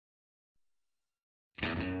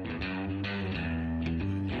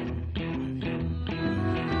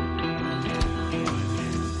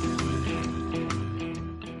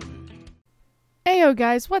Heyo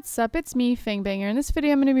guys, what's up? It's me, Fangbanger. In this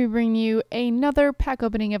video I'm going to be bringing you another pack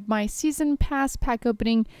opening of my Season Pass pack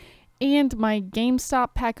opening and my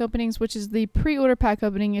Gamestop pack openings, which is the pre-order pack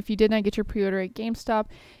opening if you did not get your pre-order at Gamestop.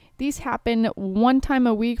 These happen one time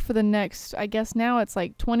a week for the next, I guess now it's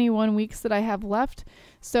like 21 weeks that I have left.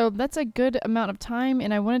 So that's a good amount of time,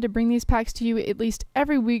 and I wanted to bring these packs to you at least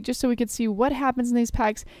every week just so we could see what happens in these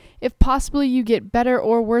packs, if possibly you get better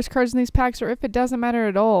or worse cards in these packs, or if it doesn't matter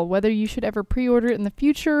at all, whether you should ever pre-order it in the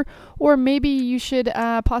future, or maybe you should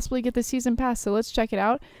possibly get the season pass. So let's check it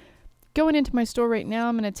out. Going into my store right now,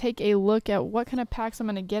 I'm going to take a look at what kind of packs I'm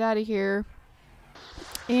going to get out of here.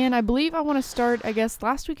 And I believe I want to start, I guess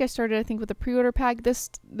last week I started I think with the pre-order pack.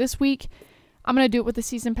 This week I'm going to do it with the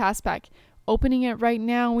season pass pack. Opening it right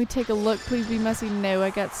now, we take a look. Please be messy. No, I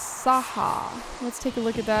got Saha. Let's take a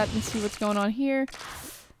look at that and see what's going on here.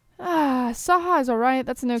 Saha is alright.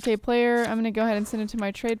 That's an okay player. I'm going to go ahead and send it to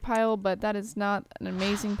my trade pile, but that is not an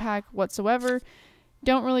amazing pack whatsoever.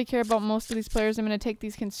 Don't really care about most of these players. I'm going to take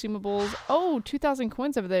these consumables. Oh, 2,000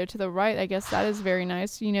 coins over there to the right. I guess that is very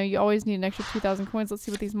nice. You know, you always need an extra 2,000 coins. Let's see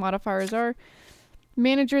what these modifiers are.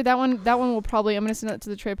 Manager, that one will probably, I'm going to send that to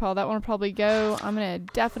the trade pile. That one will probably go. I'm going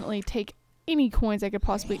to definitely take any coins I could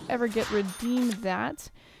possibly ever get. Redeem that.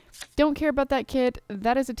 Don't care about that kit.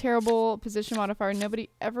 That is a terrible position modifier. Nobody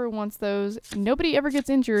ever wants those. Nobody ever gets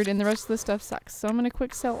injured, and the rest of the stuff sucks. So I'm going to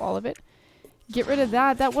quick sell all of it. Get rid of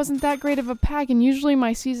that. That wasn't that great of a pack, and usually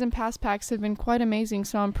my season pass packs have been quite amazing,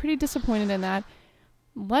 so I'm pretty disappointed in that.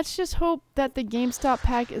 Let's just hope that the GameStop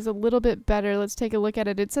pack is a little bit better. Let's take a look at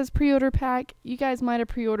it. It says pre-order pack. You guys might have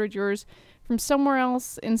pre-ordered yours from somewhere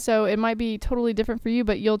else, and so it might be totally different for you,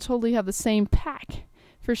 but you'll totally have the same pack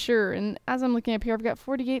for sure. And as I'm looking up here, I've got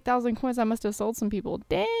 48,000 coins. I must have sold some people.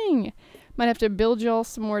 Dang! Might have to build y'all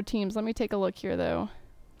some more teams. Let me take a look here, though.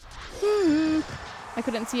 I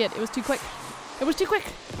couldn't see it. It was too quick. It was too quick.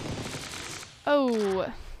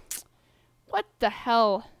 Oh. What the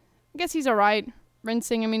hell? I guess he's alright.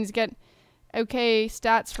 Rinsing, I mean, he's got okay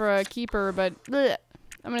stats for a keeper, but bleh.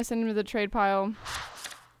 I'm going to send him to the trade pile.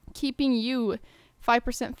 Keeping you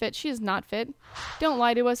 5% fit. She is not fit. Don't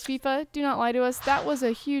lie to us, FIFA. Do not lie to us. That was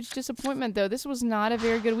a huge disappointment, though. This was not a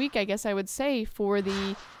very good week, I guess I would say, for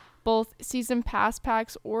the both season pass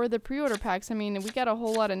packs or the pre-order packs. I mean, we got a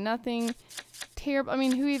whole lot of nothing. Terrible. I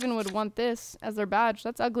mean, who even would want this as their badge?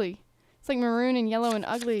 That's ugly. It's like maroon and yellow and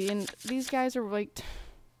ugly, and these guys are like,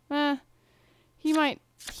 he might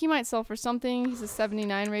sell for something. He's a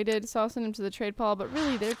 79 rated, so I'll send him to the trade pile, but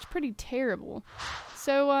really, they're pretty terrible.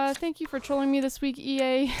 So, thank you for trolling me this week,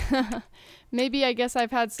 EA. Maybe, I guess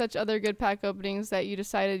I've had such other good pack openings that you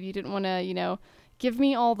decided you didn't want to, you know, give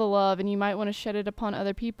me all the love, and you might want to shed it upon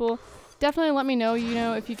other people. Definitely let me know, you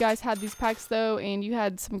know, if you guys had these packs, though, and you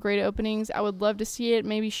had some great openings. I would love to see it.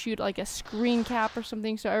 Maybe shoot, like, a screen cap or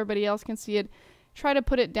something so everybody else can see it. Try to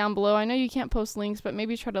put it down below. I know you can't post links, but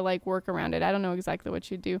maybe try to, like, work around it. I don't know exactly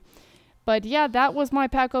what you'd do. But, yeah, that was my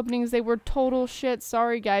pack openings. They were total shit.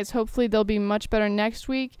 Sorry, guys. Hopefully they'll be much better next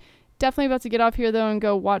week. Definitely about to get off here, though, and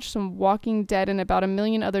go watch some Walking Dead and about a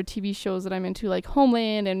million other TV shows that I'm into, like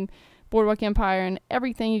Homeland and Boardwalk Empire and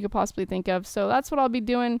everything you could possibly think of. So that's what I'll be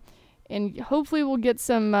doing. And hopefully we'll get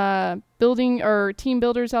some building or team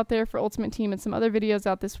builders out there for Ultimate Team and some other videos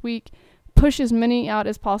out this week. Push as many out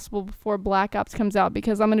as possible before Black Ops comes out,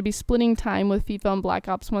 because I'm going to be splitting time with FIFA and Black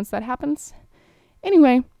Ops once that happens.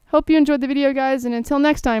 Anyway, hope you enjoyed the video, guys, and until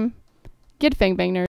next time, get Fangbanger.